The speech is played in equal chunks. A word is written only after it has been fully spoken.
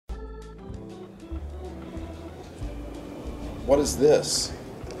What is this?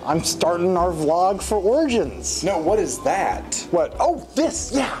 I'm starting our vlog for Origins. No, what is that? What? Oh,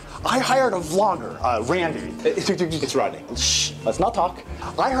 this, yeah. I hired a vlogger, Randy. It's Rodney. Shh, let's not talk.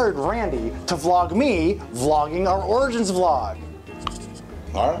 I hired Randy to vlog me vlogging our Origins vlog.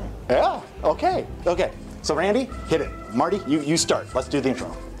 All right. Yeah, okay. So Randy, hit it. Marty, you start. Let's do the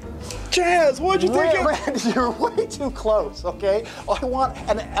intro. Chaz, what'd you think of? Randy, you're way too close, okay? I want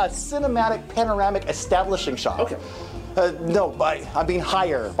a cinematic panoramic establishing shot. Okay. No, I mean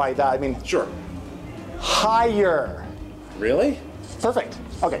higher. By that, I mean... Sure. Higher. Really? Perfect.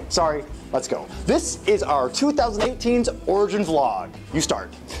 Okay, sorry. Let's go. This is our 2018's Origin vlog. You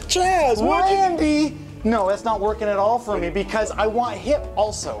start. Chaz, what'd you... Randy! No, that's not working at all for me because I want hip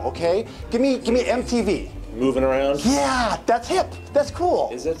also, okay? Give me MTV. Moving around? Yeah, that's hip. That's cool.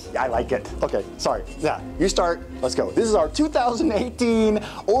 Is it? Yeah, I like it. Okay, sorry. Yeah, you start. Let's go. This is our 2018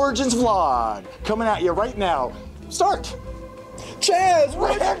 Origins vlog. Coming at you right now. Start. Chaz,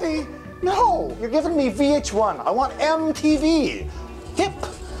 Randy! No, you're giving me VH1. I want MTV. Hip.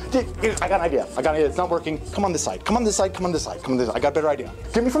 I got an idea. It's not working. Come on this side. Come on this side. I got a better idea.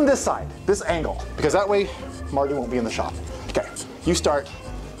 Give me from this side, this angle, because that way Marty won't be in the shot. Okay, you start.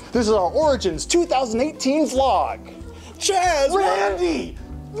 This is our Origins 2018 vlog. Chaz! Randy!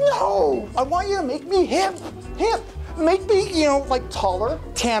 No! I want you to make me hip. Make me, like taller,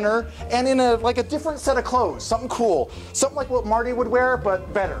 tanner, and in a different set of clothes. Something cool. Something like what Marty would wear,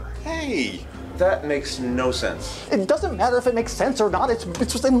 but better. Hey! That makes no sense. It doesn't matter if it makes sense or not. It's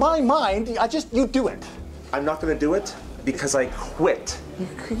just in my mind. You do it. I'm not going to do it because I quit.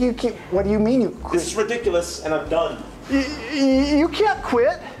 You can't, what do you mean you quit? This is ridiculous and I'm done. You can't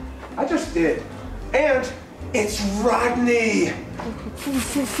quit. I just did. And it's Rodney.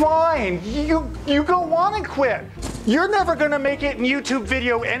 Fine. You go on and quit. You're never going to make it in YouTube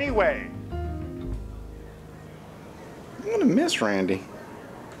video anyway. I'm gonna miss Randy.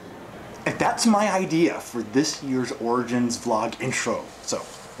 And that's my idea for this year's Origins vlog intro. So,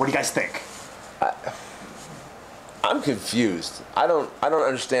 what do you guys think? I'm confused. I don't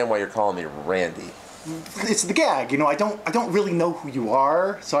understand why you're calling me Randy. It's the gag, I don't really know who you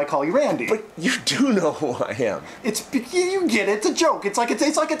are, so I call you Randy. But you do know who I am. You get it. It's a joke. It's like it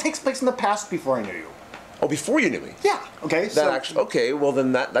takes place in the past before I knew you. Oh, before you knew me? Yeah. Okay. Okay. Well,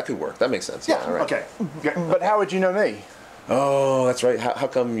 then that could work. That makes sense. Yeah. All right. Okay. But how would you know me? Oh, that's right. How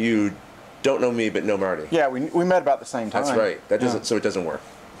come you don't know me but know Marty? Yeah, we met about the same time. That's right. That doesn't. So it doesn't work.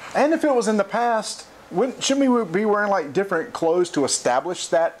 And if it was in the past, shouldn't we be wearing different clothes to establish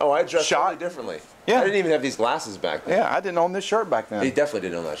that? Oh, I dressed shot totally differently. Yeah. I didn't even have these glasses back then. Yeah, I didn't own this shirt back then. He definitely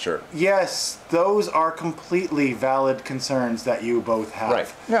didn't own that shirt. Yes, those are completely valid concerns that you both have.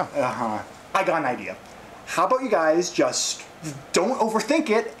 Right. Yeah. I got an idea. How about you guys just don't overthink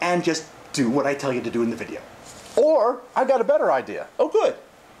it and just do what I tell you to do in the video? Or I got a better idea. Oh, good.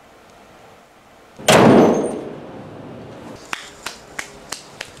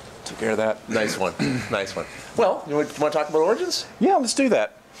 Took care of that. Nice one. Nice one. Well, you want to talk about Origins? Yeah, let's do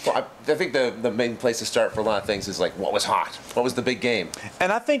that. Well, I think the main place to start for a lot of things is what was hot? What was the big game?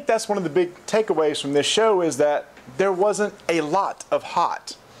 And I think that's one of the big takeaways from this show is that there wasn't a lot of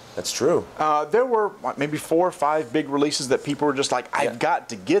hot. That's true. There were maybe 4 or 5 big releases that people were just like, I've got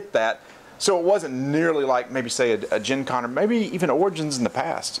to get that. So it wasn't nearly like maybe say a Gen Con or maybe even Origins in the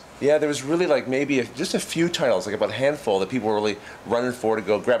past. Yeah, there was really maybe just a few titles, about a handful that people were really running for to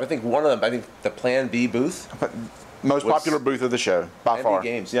go grab. I think one of them, the Plan B booth. Most popular booth of the show, by far.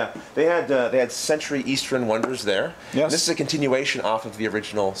 Games, yeah. They had Century Eastern Wonders there. Yes. And this is a continuation off of the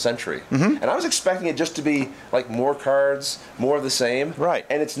original Century. Mm-hmm. And I was expecting it just to be more cards, more of the same. Right.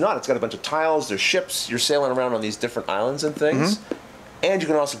 And it's not. It's got a bunch of tiles, there's ships, you're sailing around on these different islands and things. Mm-hmm. And you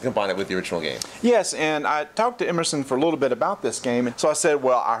can also combine it with the original game. Yes, and I talked to Emerson for a little bit about this game. So I said,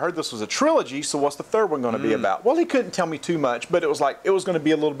 well, I heard this was a trilogy, so what's the third one going to be about? Well, he couldn't tell me too much, but it was going to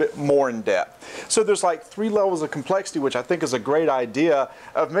be a little bit more in depth. So there's 3 levels of complexity, which I think is a great idea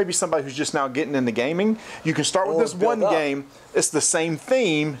of maybe somebody who's just now getting into gaming. You can start with this one game. It's the same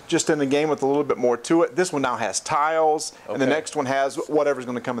theme, just in the game with a little bit more to it. This one now has tiles, and the next one has whatever's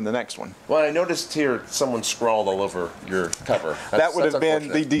going to come in the next one. Well, I noticed here someone scrawled all over your cover. That would have been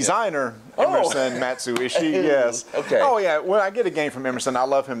the designer, Emerson Matsuuchi, yes. Okay. Oh, yeah, when I get a game from Emerson, I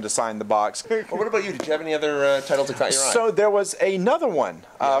love him to sign the box. Well, what about you? Did you have any other titles that caught your eye? So there was another one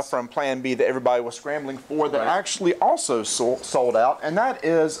from Plan B that everybody was scrambling for that actually also sold out, and that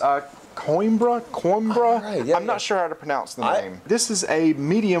is Coimbra? Right, yeah, I'm not sure how to pronounce the name. This is a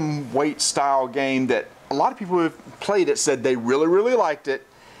medium weight style game that a lot of people who have played it said they really, really liked it,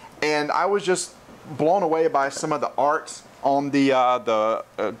 and I was just blown away by some of the art on the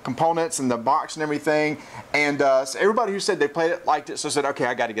components and the box and everything. And so everybody who said they played it liked it, so I said, okay,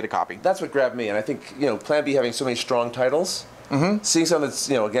 I got to get a copy. That's what grabbed me, and I think Plan B having so many strong titles. Seeing something that's,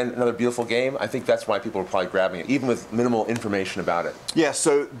 again, another beautiful game, I think that's why people are probably grabbing it, even with minimal information about it. Yeah,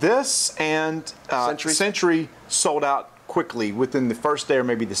 so this and Century sold out quickly within the first day or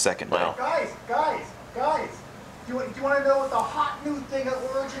maybe the second day. Wow. Guys, do you want to know what the hot new thing at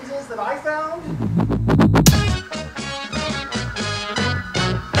Origins is that I found?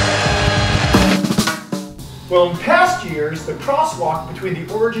 Well, in past years, the crosswalk between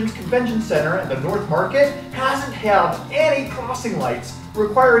the Origins Convention Center and the North Market hasn't had any crossing lights,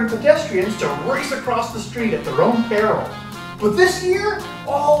 requiring pedestrians to race across the street at their own peril. But this year,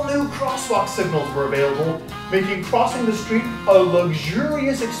 all new crosswalk signals were available, making crossing the street a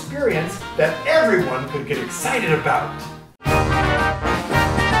luxurious experience that everyone could get excited about.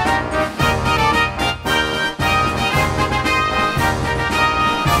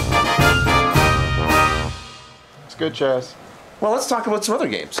 Good, Chaz. Well, let's talk about some other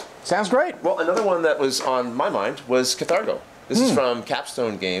games. Sounds great. Well, another one that was on my mind was Cathargo. This is from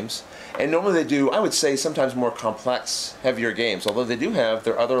Capstone Games. And normally they do, I would say, sometimes more complex, heavier games, although they do have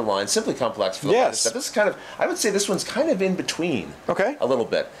their other lines, simply complex for the lighter stuff. This is kind of, I would say this one's kind of in between. Okay. A little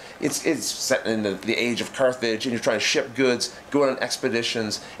bit. It's set in the age of Carthage, and you're trying to ship goods, go on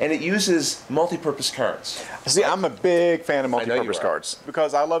expeditions, and it uses multi-purpose cards. See, I'm a big fan of multi-purpose cards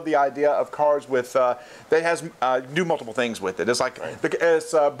because I love the idea of cards with that has do multiple things with it. It's like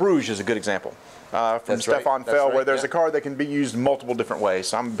Bruges is a good example from Stefan Fell, where there's a card that can be used multiple different ways.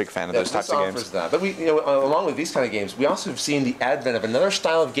 So I'm a big fan of those types of games. That. But we, along with these kind of games, we also have seen the advent of another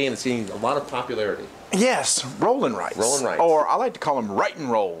style of game that's gaining a lot of popularity. Yes, roll and writes. Roll and writes. Or I like to call them write and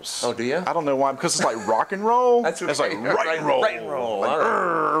rolls. Oh, do you? I don't know why, because it's like rock and roll. That's it's like write and roll. Write and roll.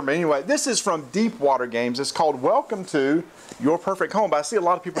 Like, anyway, this is from Deep Water Games. It's called Welcome to Your Perfect Home, but I see a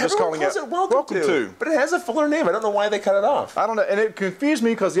lot of people just calling it Welcome to. But it has a fuller name. I don't know why they cut it off. I don't know, and it confused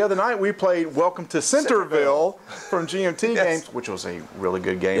me because the other night we played Welcome to Centerville from GMT Games, which was a really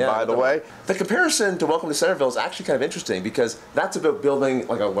good game, by the way. The comparison to Welcome to Centerville is actually kind of interesting because that's about building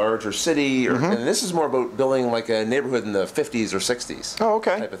like a larger city, and this is more about building like a neighborhood in the 50s or 60s. Oh,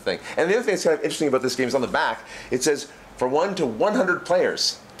 okay. Type of thing. And the other thing that's kind of interesting about this game is on the back, it says for 1 to 100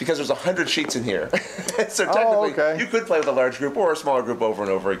 players. Because there's 100 sheets in here. So technically, you could play with a large group or a smaller group over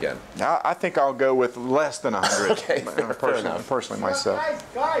and over again. I think I'll go with less than 100. Okay, fair enough. Personally, myself.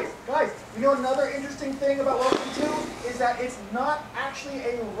 Guys, you know another interesting thing about Welcome to is that it's not actually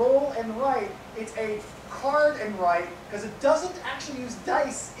a roll and write, it's a card and write, because it doesn't actually use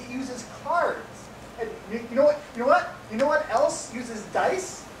dice, it uses cards. And you know what else uses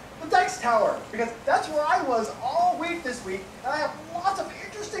dice? The Dice Tower, because that's where I was all week this week, and I have lots of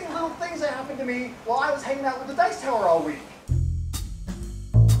interesting little things that happened to me while I was hanging out with the Dice Tower all week.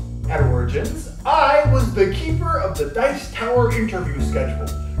 At Origins, I was the keeper of the Dice Tower interview schedule,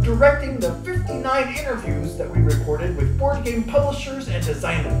 directing the 59 interviews that we recorded with board game publishers and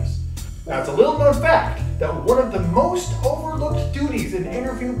designers. Now, it's a little known fact that one of the most overlooked duties in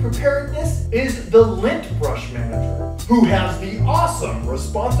interview preparedness is the lint brush manager, who has the awesome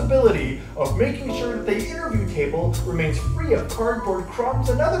responsibility of making sure that the interview table remains free of cardboard crumbs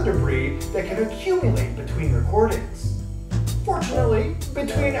and other debris that can accumulate between recordings. Fortunately,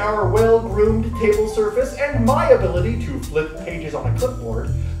 between our well-groomed table surface and my ability to flip pages on a clipboard,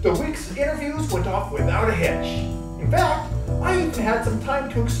 the week's interviews went off without a hitch. In fact, I even had some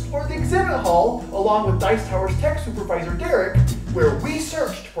time to explore the exhibit hall along with Dice Tower's tech supervisor Derek, where we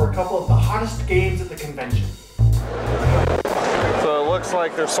searched for a couple of the hottest games at the convention. So it looks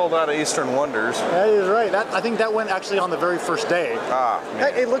like they're sold out of Eastern Wonders. That is right. I think that went actually on the very first day.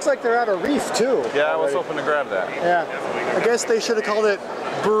 Hey, it looks like they're out of Reef too. Yeah, I was hoping to grab that. Yeah, I guess they should have called it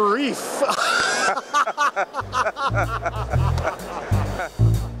Brief.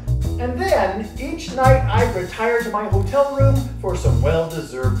 And then, each night I'd retire to my hotel room for some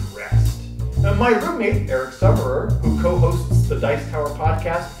well-deserved rest. Now, my roommate, Eric Summerer, who co-hosts the Dice Tower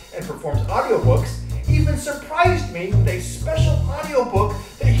podcast and performs audiobooks, even surprised me with a special audiobook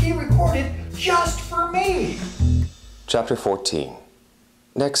that he recorded just for me. Chapter 14.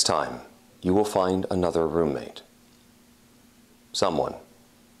 Next time, you will find another roommate. Someone,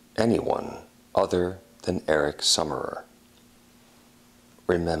 anyone other than Eric Summerer.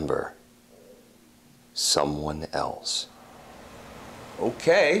 Remember, someone else.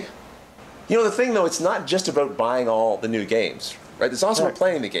 Okay. You know, the thing, though, it's not just about buying all the new games, right? It's also about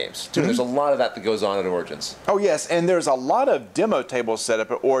playing the games, too. There's a lot of that goes on at Origins. Oh, yes, and there's a lot of demo tables set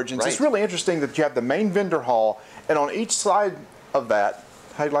up at Origins. It's really interesting that you have the main vendor hall, and on each side of that,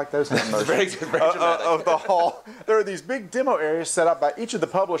 How do you like those hand motions? Very good, very dramatic. Of the hall. There are these big demo areas set up by each of the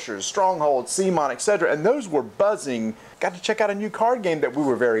publishers, Stronghold, Sigmar, etc., and those were buzzing. Got to check out a new card game that we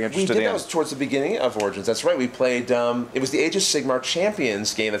were very interested in. That was towards the beginning of Origins. That's right. We played. It was the Age of Sigmar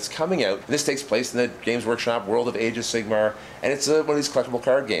Champions game that's coming out. This takes place in the Games Workshop world of Age of Sigmar, and it's one of these collectible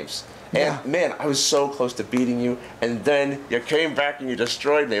card games. And man, I was so close to beating you, and then you came back and you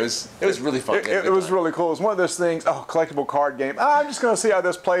destroyed me. It was really fun. It was really cool. It was one of those things. Oh, collectible card game. I'm just going to see how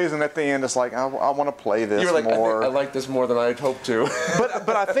this plays, and at the end, it's like I want to play this You were like, more. I like this more than I'd hoped to.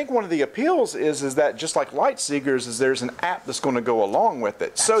 but I think one of the appeals is that just like Lightseekers, is there's an app that's going to go along with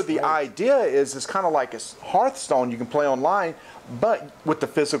it. So the idea is it's kind of like it's Hearthstone. You can play online, but with the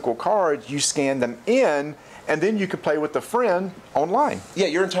physical cards, you scan them in. And then you can play with a friend online. Yeah,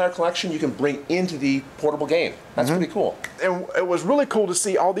 your entire collection you can bring into the portable game. That's pretty cool. And it was really cool to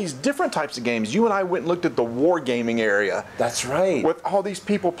see all these different types of games. You and I went and looked at the wargaming area. That's right. With all these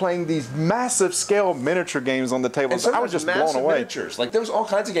people playing these massive scale miniature games on the table. So I was just blown away. Miniatures. Like there was all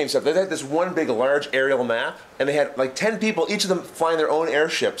kinds of game stuff. They had this one big large aerial map, and they had like 10 people, each of them flying their own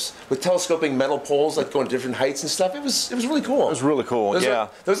airships with telescoping metal poles that go in different heights and stuff. It was really cool. It was really cool, those are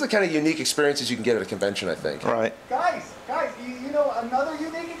the kind of unique experiences you can get at a convention, I think. Right. Guys, you know another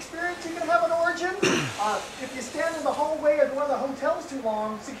unique experience you can have on Origin? If you stand in the hallway of one of the hotels too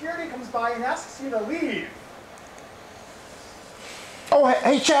long, security comes by and asks you to leave. Oh,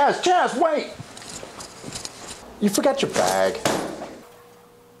 hey, Chaz, wait! You forgot your bag.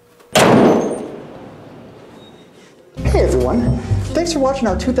 Hey everyone, thanks for watching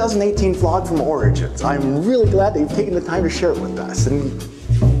our 2018 vlog from Origins. I'm really glad that you've taken the time to share it with us. And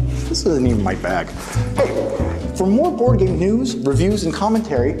this isn't even my bag. Hey, for more board game news, reviews, and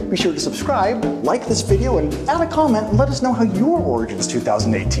commentary, be sure to subscribe, like this video, and add a comment and let us know how your Origins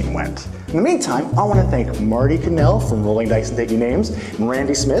 2018 went. In the meantime, I want to thank Marty Cannell from Rolling Dice and Taking Names, and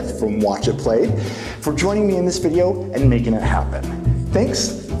Randy Smith from Watch It Played for joining me in this video and making it happen.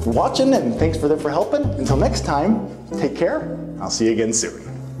 Thanks for watching, and thanks for them for helping. Until next time, take care. I'll see you again soon.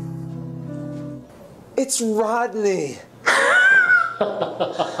 It's Rodney.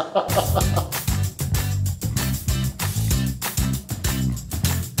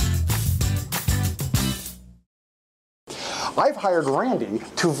 I've hired Randy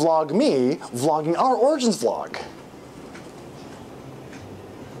to vlog me vlogging our Origins vlog.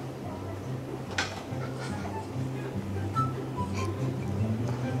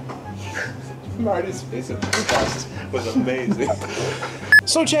 Marty's face at the was amazing.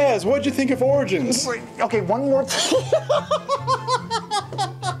 So Chaz, what'd you think of Origins? Wait, okay, one more thing.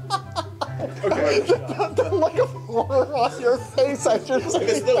 Okay. The look of horror on your face, I just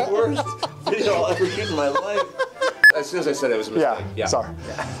It's the worst video I'll ever shoot in my life. As soon as I said it was a mistake. Yeah, sorry.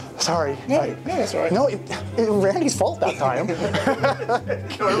 Sorry. No, that's all right. No, it Randy's fault that time.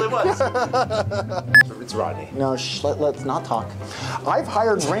 It really was. It's Rodney. No, let's not talk. I've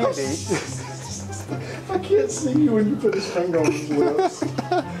hired Randy. I can't see you when you put his finger on his lips.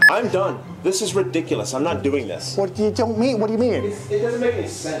 I'm done. This is ridiculous. I'm not doing this. What do you mean? What do you mean? It doesn't make any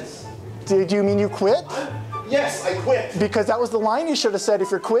sense. Did you mean you quit? Yes, I quit. Because that was the line you should have said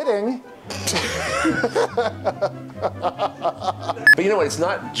if you're quitting. But you know what? It's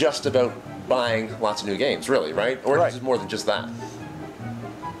not just about buying lots of new games, really, right? Origins is more than just that.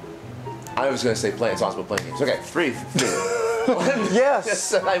 I was going to say playing. It's also about playing games. Okay, 3, 2, 1.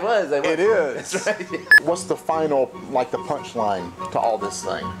 Yes. I was. It is. That's right. What's the final, like the punchline to all this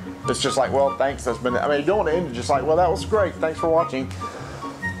thing? It's just like, well, thanks. That's been. I mean, you don't want to end it just like, well, that was great. Thanks for watching.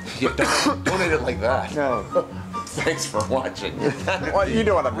 Yeah, don't end it like that. No. Thanks for watching. Well, you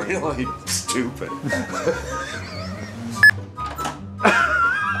know what I mean. Really stupid.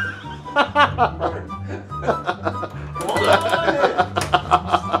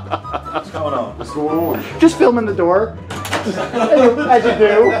 What's going on? What's going on? Just filming the door. As you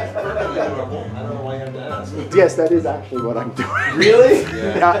do. I don't know why you have to ask. Yes, that is actually what I'm doing. Really?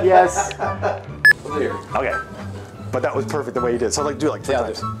 Yes. Here. Okay. But that was perfect the way you did. So like do it like 3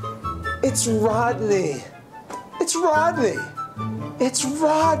 times. It's Rodney. It's Rodney. It's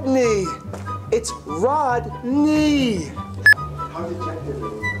Rodney. It's Rodney. How dejected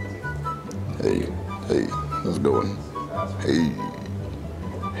are you? Hey, how's it going?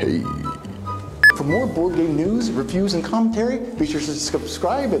 Hey. For more board game news, reviews, and commentary, be sure to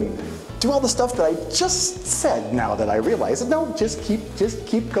subscribe and do all the stuff that I just said now that I realize it. No, just keep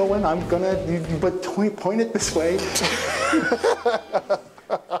going. I'm gonna, but point it this way.